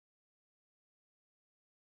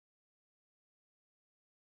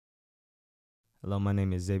Hello, my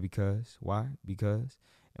name is Zay Bcuz. Why? Because,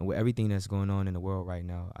 and with everything that's going on in the world right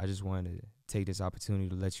now, I just wanted to take this opportunity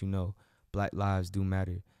to let you know Black lives do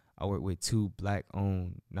matter. I work with two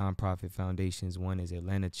Black-owned nonprofit foundations. One is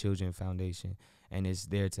Atlanta Children Foundation, and it's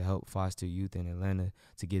there to help foster youth in Atlanta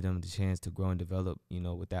to give them the chance to grow and develop,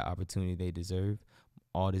 with that opportunity they deserve.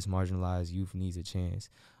 All this marginalized youth needs a chance.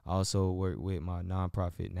 I also work with my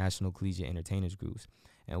nonprofit National Collegiate Entertainers Groups,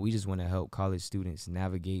 and we just want to help college students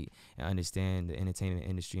navigate and understand the entertainment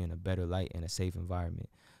industry in a better light and a safe environment.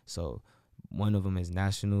 So one of them is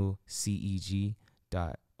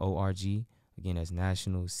nationalceg.org. Again, that's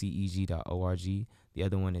nationalceg.org. The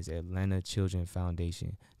other one is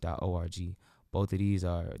atlantachildrenfoundation.org. Both of these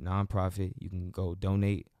are nonprofit. You can go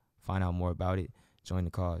donate, find out more about it, join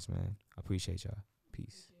the cause, man. I appreciate y'all.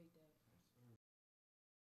 Peace.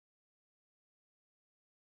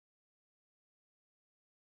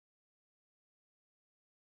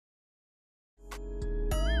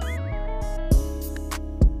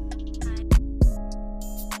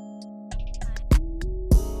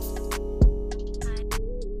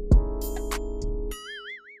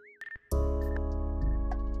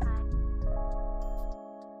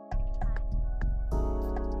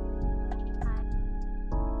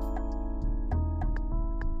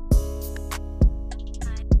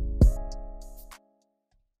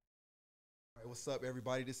 All right, what's up,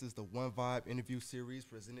 everybody? This is the One Vibe interview series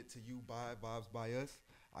presented to you by Vibes by Us.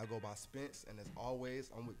 I go by Spence, and as always,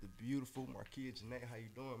 I'm with the beautiful Marquia Janae. How you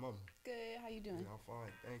doing, mama? Good. How you doing? Yeah, I'm fine.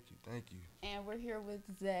 Thank you. And we're here with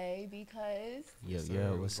Zay Bcuz. Yo, Yes, sir.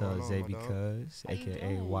 yo, What's what's up, going on, Zay my dog? Bcuz, How you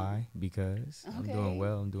aka doing? Y Because. I'm Okay. doing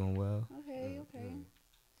well. Okay.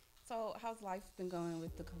 So, how's life been going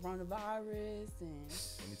with the coronavirus and?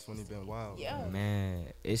 2020 been wild. Yeah.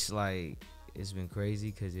 Man, it's been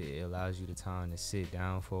crazy because it allows you the time to sit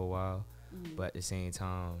down for a while, but at the same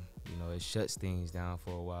time, it shuts things down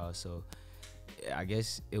for a while. So I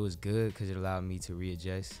guess it was good because it allowed me to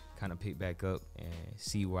readjust, kind of pick back up and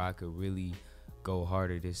see where I could really go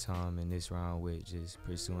harder this time in this round with just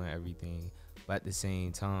pursuing everything. But at the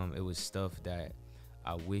same time, it was stuff that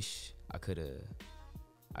I wish I could have,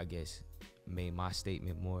 I guess, made my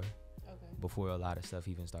statement more Okay. before a lot of stuff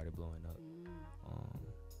even started blowing up.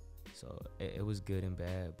 So it was good and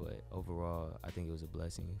bad, but overall, I think it was a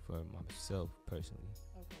blessing for myself personally.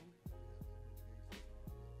 Okay.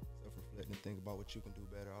 Self-reflecting, think about what you can do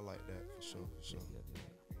better. I like that for sure. Yeah. So,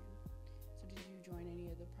 did you join any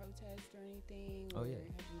of the protests or anything? Oh, or yeah.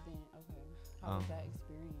 Have you been okay? How was that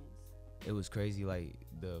experience? It was crazy. Like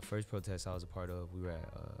the first protest I was a part of, we were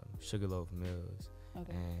at Sugarloaf Mills,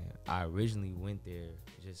 Okay. and I originally went there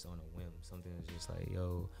just on a whim. Something was just like,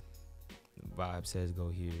 yo, vibe says go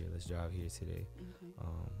here, let's drive here today.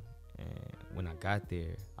 And when I got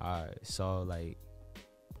there, I saw like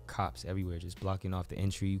cops everywhere just blocking off the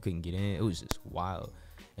entry. You couldn't get in. It was just wild.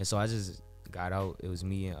 And so I just got out. It was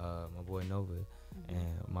me and my boy Nova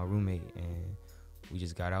and my roommate, and we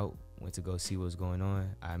just got out, went to go see what was going on.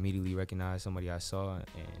 I immediately recognized somebody I saw,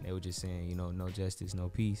 and they were just saying, no justice, no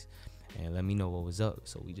peace, and let me know what was up.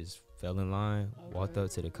 So we just fell in line, walked up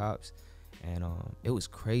to the cops, and it was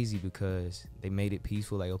crazy because they made it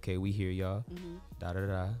peaceful. Like, okay, we hear y'all,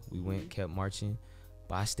 We went, kept marching,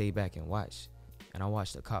 but I stayed back and watched, and I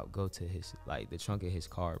watched the cop go to his, like, the trunk of his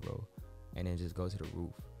car, bro, and then just go to the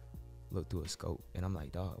roof, look through a scope, and I'm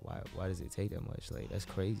like, dog, why does it take that much? Like, that's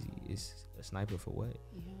crazy. It's a sniper for what?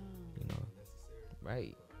 Yeah.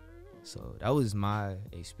 Right. So that was my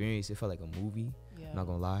experience. It felt like a movie, Yeah. I'm not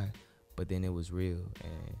gonna lie, but then it was real,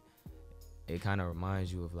 and it kind of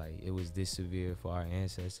reminds you of, like, it was this severe for our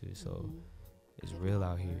ancestors, so it's real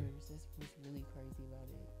out here. That's what's really crazy about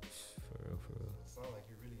it. For real. It sounds like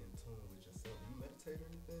you're really in tune with yourself. Do you meditate or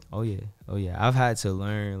anything? Oh yeah. I've had to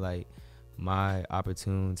learn, like, my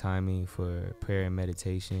opportune timing for prayer and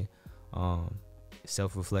meditation,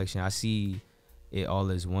 self-reflection. I see it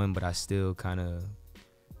all as one, but I still kind of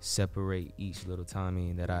separate each little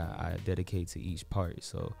timing that I dedicate to each part.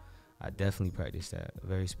 So I definitely practice that. A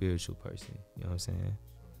very spiritual person, you know what I'm saying? Did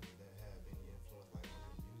that have any influence, like,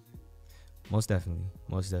 on your music? Most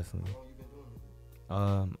definitely. How long you been doing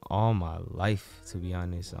music? All my life, to be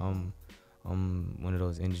honest. I'm one of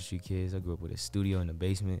those industry kids. I grew up with a studio in the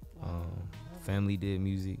basement. Family did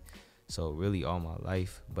music, so really all my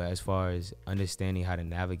life. But as far as understanding how to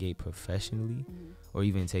navigate professionally or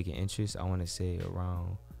even taking interest, I want to say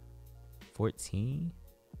around 14.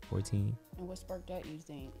 And what sparked that, you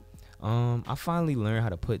think? I finally learned how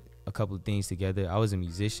to put a couple of things together. I was a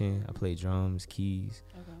musician. I played drums, keys,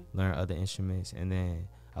 learned other instruments, and then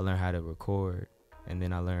I learned how to record, and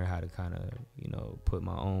then I learned how to kind of, put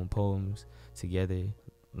my own poems together,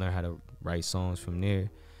 learn how to write songs from there.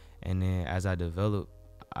 And then as I developed,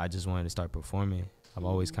 I just wanted to start performing. I've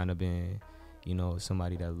always kind of been, you know,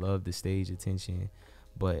 somebody that loved the stage attention,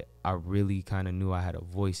 but I really kind of knew I had a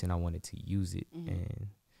voice and I wanted to use it. And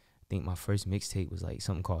I think my first mixtape was like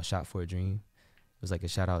something called Shot for a Dream. It was like a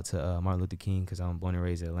shout out to Martin Luther King, because I'm born and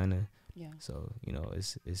raised in Atlanta. Yeah. So, you know,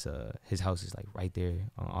 it's his house is like right there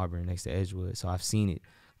on Auburn next to Edgewood. So I've seen it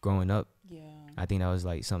growing up. Yeah. I think that was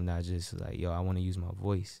like something that I just was like, yo, I want to use my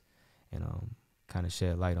voice and kind of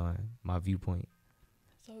shed light on my viewpoint.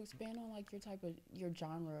 So expand on like your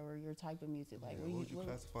genre or your type of music. Like, what would you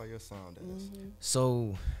classify your sound as?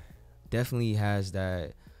 So definitely has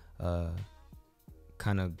that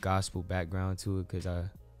kind of gospel background to it, because I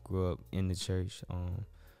grew up in the church.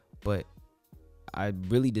 But I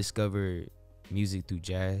really discovered music through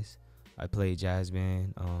jazz. I played jazz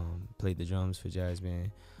band, played the drums for jazz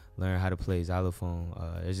band, learned how to play xylophone.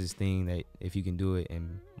 There's this thing that if you can do it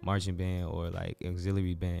in marching band or like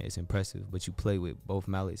auxiliary band, it's impressive, but you play with both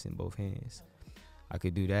mallets in both hands. I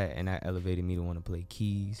could do that, and that elevated me to want to play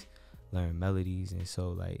keys, learn melodies. And so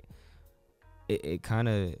like it kind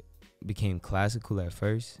of became classical at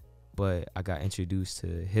first, but I got introduced to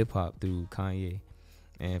hip hop through Kanye.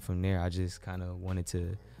 And from there, I just kind of wanted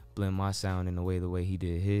to blend my sound in the way he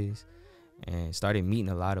did his, and started meeting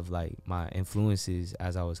a lot of like my influences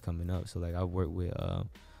as I was coming up. So like I worked with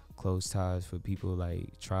Close Ties for people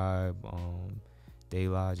like Tribe, De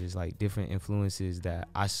La, just like different influences that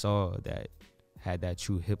I saw that had that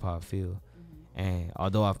true hip hop feel. And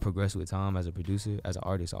although I've progressed with time as a producer, as an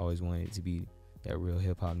artist, I always wanted it to be that real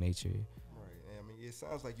hip hop nature. Right. And I mean, it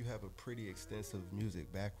sounds like you have a pretty extensive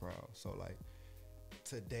music background. So like,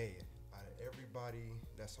 today, out of everybody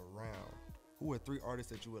that's around, who are 3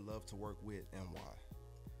 artists that you would love to work with and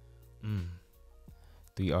why?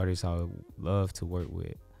 3 artists I would love to work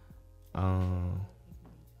with. Well,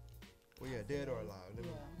 yeah, dead or alive.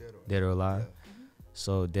 Dead or alive. Yeah.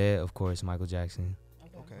 So dead, of course, Michael Jackson.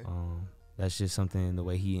 Okay. That's just something, the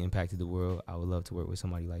way he impacted the world. I would love to work with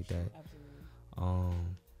somebody like that. Absolutely.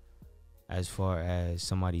 As far as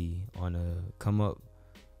somebody on a come up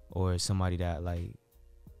or somebody that like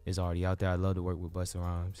is already out there, I'd love to work with Busta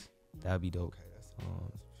Rhymes. That'd be dope. Okay,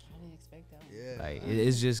 I didn't expect that one. yeah. Like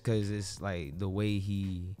it's just because it's like the way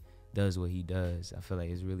he does what he does. I feel like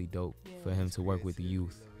it's really dope for him to work with the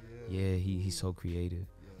youth. Yeah, he's so creative.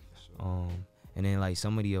 Yeah, for sure. And then like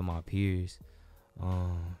somebody of my peers,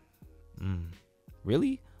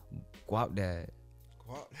 really, Guap Dad.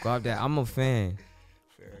 I'm a fan.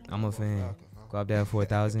 Fair. I'm a fan. Falcon, huh? Guap Dad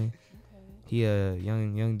 4000. Okay. He a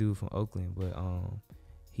young dude from Oakland, but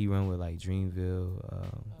he run with like Dreamville,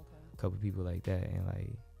 a couple people like that, and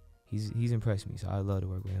like he's impressed me. So I'd love to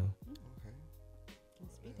work with him. Okay. And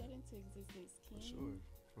speak that into existence, King. For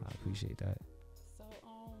sure. I appreciate that. So,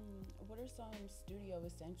 what are some studio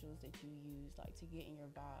essentials that you use, like, to get in your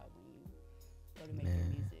vibe when you go to make your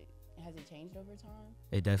music? Has it changed over time?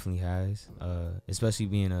 It definitely has, especially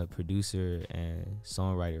being a producer and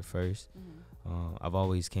songwriter first. I've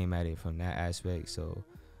always came at it from that aspect. So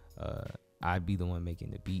I'd be the one making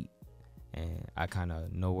the beat, and I kind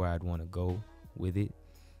of know where I'd want to go with it.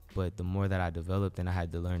 But the more that I developed, and I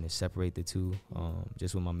had to learn to separate the two,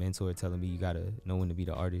 just with my mentor telling me you got to know when to be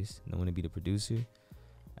the artist, know when to be the producer.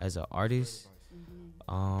 As an artist,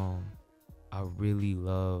 I really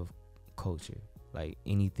love culture. Like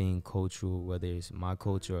anything cultural, whether it's my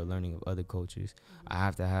culture or learning of other cultures, I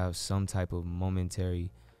have to have some type of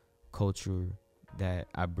momentary culture that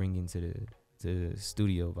I bring into the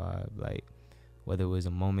studio vibe. Like whether it was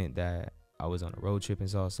a moment that I was on a road trip and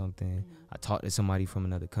saw something, I talked to somebody from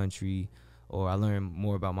another country, or I learned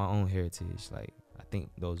more about my own heritage. Like I think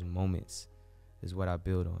those moments is what I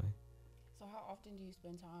build on. So how often do you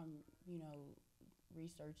spend time,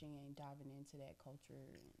 researching and diving into that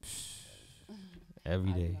culture?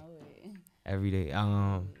 Every day. I know it. Every day.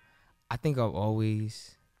 I think I've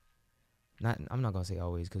always, I'm not gonna say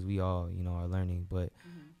always, because we all, are learning, but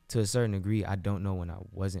to a certain degree, I don't know when I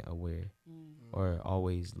wasn't aware or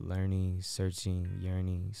always learning, searching,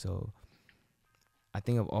 yearning. So I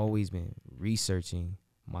think I've always been researching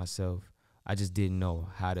myself. I just didn't know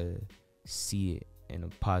how to see it in a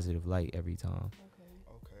positive light every time.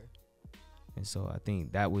 Okay. And so I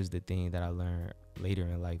think that was the thing that I learned later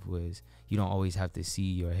in life, was you don't always have to see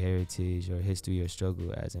your heritage or history or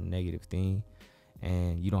struggle as a negative thing,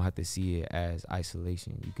 and you don't have to see it as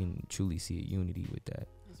isolation. You can truly see a unity with that.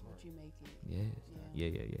 That's what you make it. Yeah.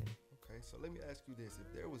 Okay, so let me ask you this.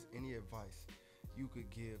 If there was any advice you could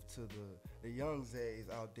give to the young Zays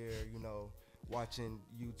out there, watching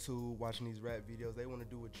YouTube, watching these rap videos, they want to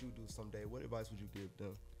do what you do someday, what advice would you give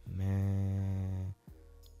them? Man,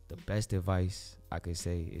 the best advice I could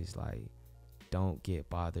say is like, don't get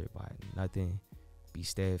bothered by nothing. Be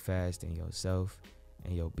steadfast in yourself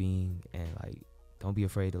and your being, and like, don't be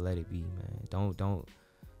afraid to let it be, man. Don't.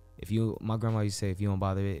 My grandma used to say, if you don't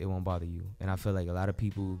bother it, it won't bother you. And I feel like a lot of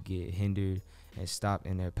people get hindered and stopped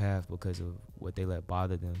in their path because of what they let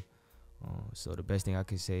bother them. So the best thing I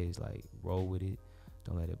could say is like, roll with it.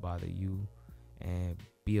 Don't let it bother you, and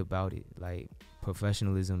be about it. Like,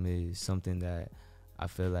 professionalism is something that I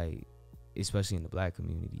feel like, especially in the Black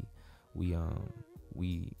community, we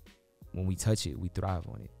when we touch it, we thrive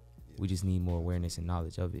on it. Yeah. We just need more awareness and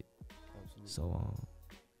knowledge of it. Absolutely. So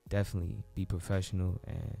definitely be professional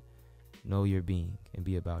and know your being and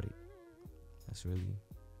be about it. That's really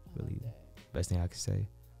I like the that. best thing I could say.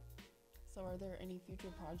 So are there any future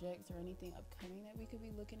projects or anything upcoming that we could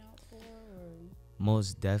be looking out for? Or?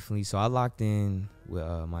 Most definitely. So I locked in with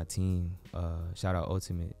my team. Shout out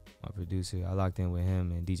Ultimate, my producer. I locked in with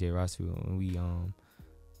him and DJ Rasu, and we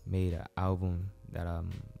made an album that I'm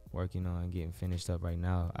working on getting finished up right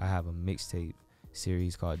now. I have a mixtape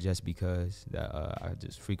series called Just Because that I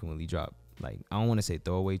just frequently drop. Like, I don't want to say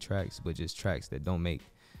throwaway tracks, but just tracks that don't make,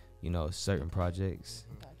 certain projects.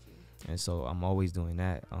 Got you. And so I'm always doing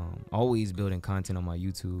that. Always building content on my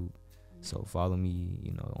YouTube. So follow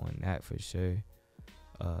me, on that for sure.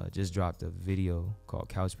 Just dropped a video called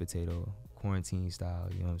Couch Potato, quarantine style,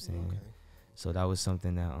 you know what I'm saying? Okay. So that was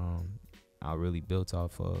something that I really built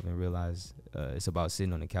off of and realized it's about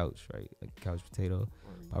sitting on the couch, right? Like Couch Potato.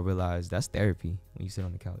 I realized that's therapy when you sit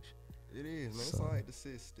on the couch. It is, man. It's So- all right to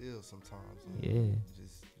sit still sometimes. Yeah.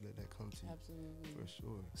 Just let that come to you. Absolutely. For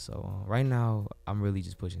sure. So right now, I'm really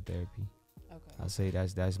just pushing therapy. Okay. I say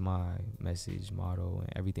that's my message, motto, and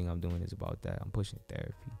everything I'm doing is about that. I'm pushing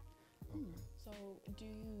therapy. So do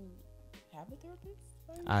you have a therapist?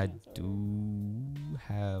 by any I chance, or- do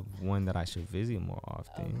have one that I should visit more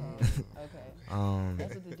often. Okay.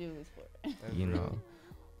 That's what the do is for. That's You real. know,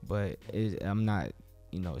 but I'm not,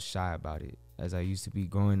 shy about it as I used to be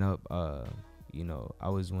growing up. I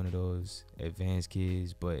was one of those advanced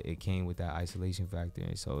kids, but it came with that isolation factor,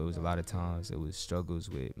 and so it was a lot of times it was struggles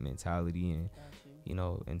with mentality and Got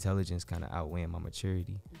you. intelligence kind of outweighing my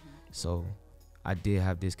maturity. Mhm. So I did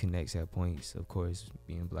have disconnects at points. Of course,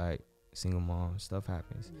 being Black, single mom, stuff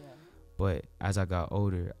happens. Yeah. But as I got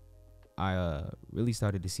older, I really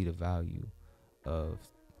started to see the value of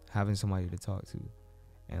having somebody to talk to.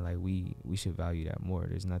 And like we should value that more.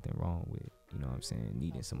 There's nothing wrong with,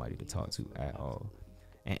 needing somebody to talk to at all.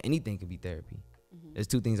 And anything can be therapy. Mhm. There's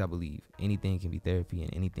two things I believe. Anything can be therapy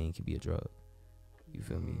and anything can be a drug. You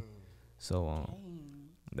feel me? So Dang.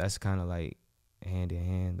 that's kind of like hand in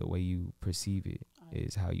hand. The way you perceive it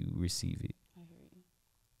is how you receive it. I hear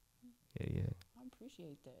you. Yeah. I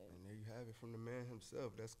appreciate that. And there you have it from the man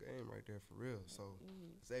himself. That's game right there for real. So,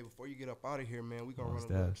 Mhm. Zay, before you get up out of here, man, we gonna Most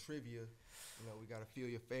run a little def. trivia. We gotta feel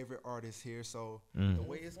your favorite artists here. So Mm. the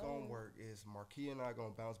way it's gonna work is Marquis and I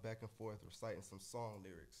gonna bounce back and forth reciting some song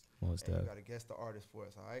lyrics, Most and you def. gotta guess the artist for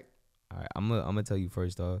us. All right? All right, I'm gonna tell you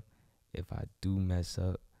first off, if I do mess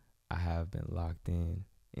up, I have been locked in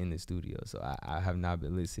the studio, so I have not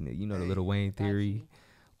been listening. You know the Hey, Little Wayne Got theory, you.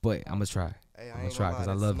 but I'm gonna try. Hey, I'ma ain't try, gonna 'cause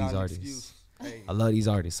lie, I this love is these not an artists. excuse. Hey, I love these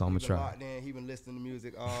artists, so I'm he gonna been try. locked in. He been listening to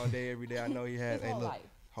music all day, every day. I know he has. His Hey, whole look, life.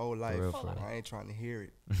 whole life. real, for real. I ain't trying to hear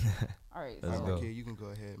it. All right. Let's All go. right, kid, you can go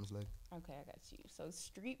ahead, Ms. Lake. Okay, I got you. So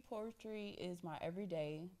street poetry is my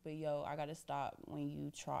everyday, but yo, I gotta stop when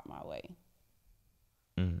you trot my way.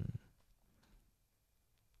 Mm.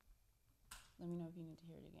 Let me know if you need to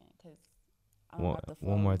hear it again, cause I don't One, have the flow.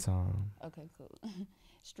 one more time. Okay, cool.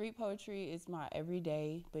 Street poetry is my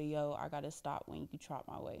everyday, but yo, I gotta stop when you trot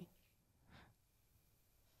my way.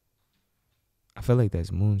 I feel like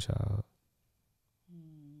that's Moonchild.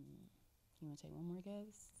 You wanna take one more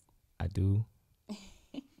guess? I do.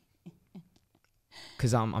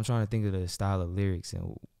 Cause I'm trying to think of the style of lyrics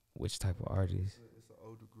and which type of artist. It's an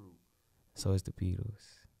older group. So it's the Beatles.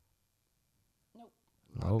 Nope.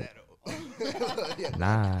 Not Nope. that old. Yeah,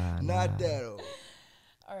 Nah. Not that old.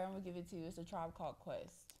 All right, I'm gonna give it to you. It's a Tribe Called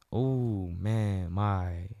Quest. Oh man,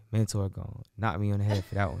 my mentor gonna knock me on the head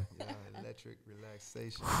for that one. Yeah, electric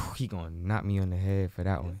relaxation. He gonna knock me on the head for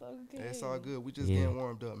that one. It's okay. It's all good. We just Yeah. getting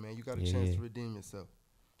warmed up, man. You got a Yeah, chance yeah. to redeem yourself.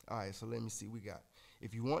 All right, so let me see. We got,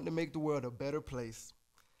 if you want to make the world a better place,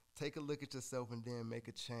 take a look at yourself and then make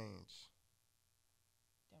a change.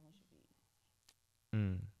 That one should be.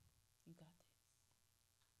 Mm, You got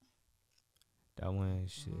that one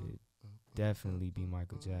should definitely be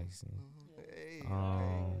Michael Jackson. Hey,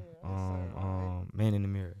 Yeah. hey. Man in the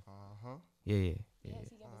Mirror. Uh-huh. Yeah. this. Yes,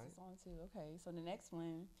 he gave us Alright. a song too. Okay, so the next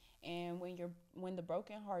one, and when the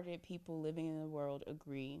broken-hearted people living in the world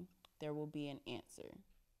agree, there will be an answer.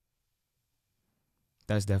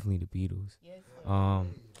 That's definitely the Beatles. Yes.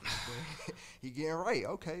 He getting right.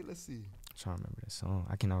 Okay, let's see. I'm trying to remember the song.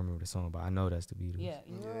 I cannot remember the song, but I know that's the Beatles. Yeah,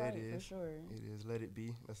 you're Yeah, right it for is. sure. It is Let It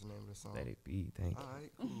Be. That's the name of the song. Let it be. Thank you. All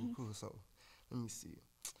right, cool, cool. So, let me see.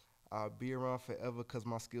 I'll be around forever because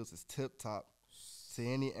my skills is tip top. To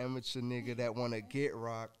any amateur nigga that want to get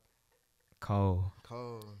rocked. Cole.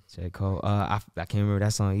 J. J. Cole. I can't remember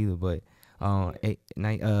that song either, but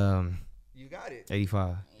You got it.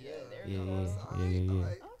 85. Yeah, there Yeah, we yeah, go. All yeah, right, yeah, all yeah.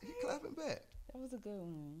 right. He clapping back. That was a good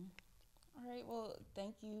one. All right, well,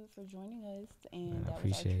 thank you for joining us. And Man, I that was our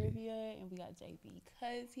appreciate it. trivia. And we got Zay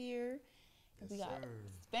Bcuz here. And Yes, we got sir.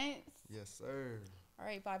 Spence. Yes, sir. All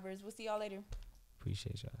right, Vibers, we'll see y'all later.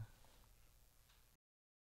 Appreciate y'all.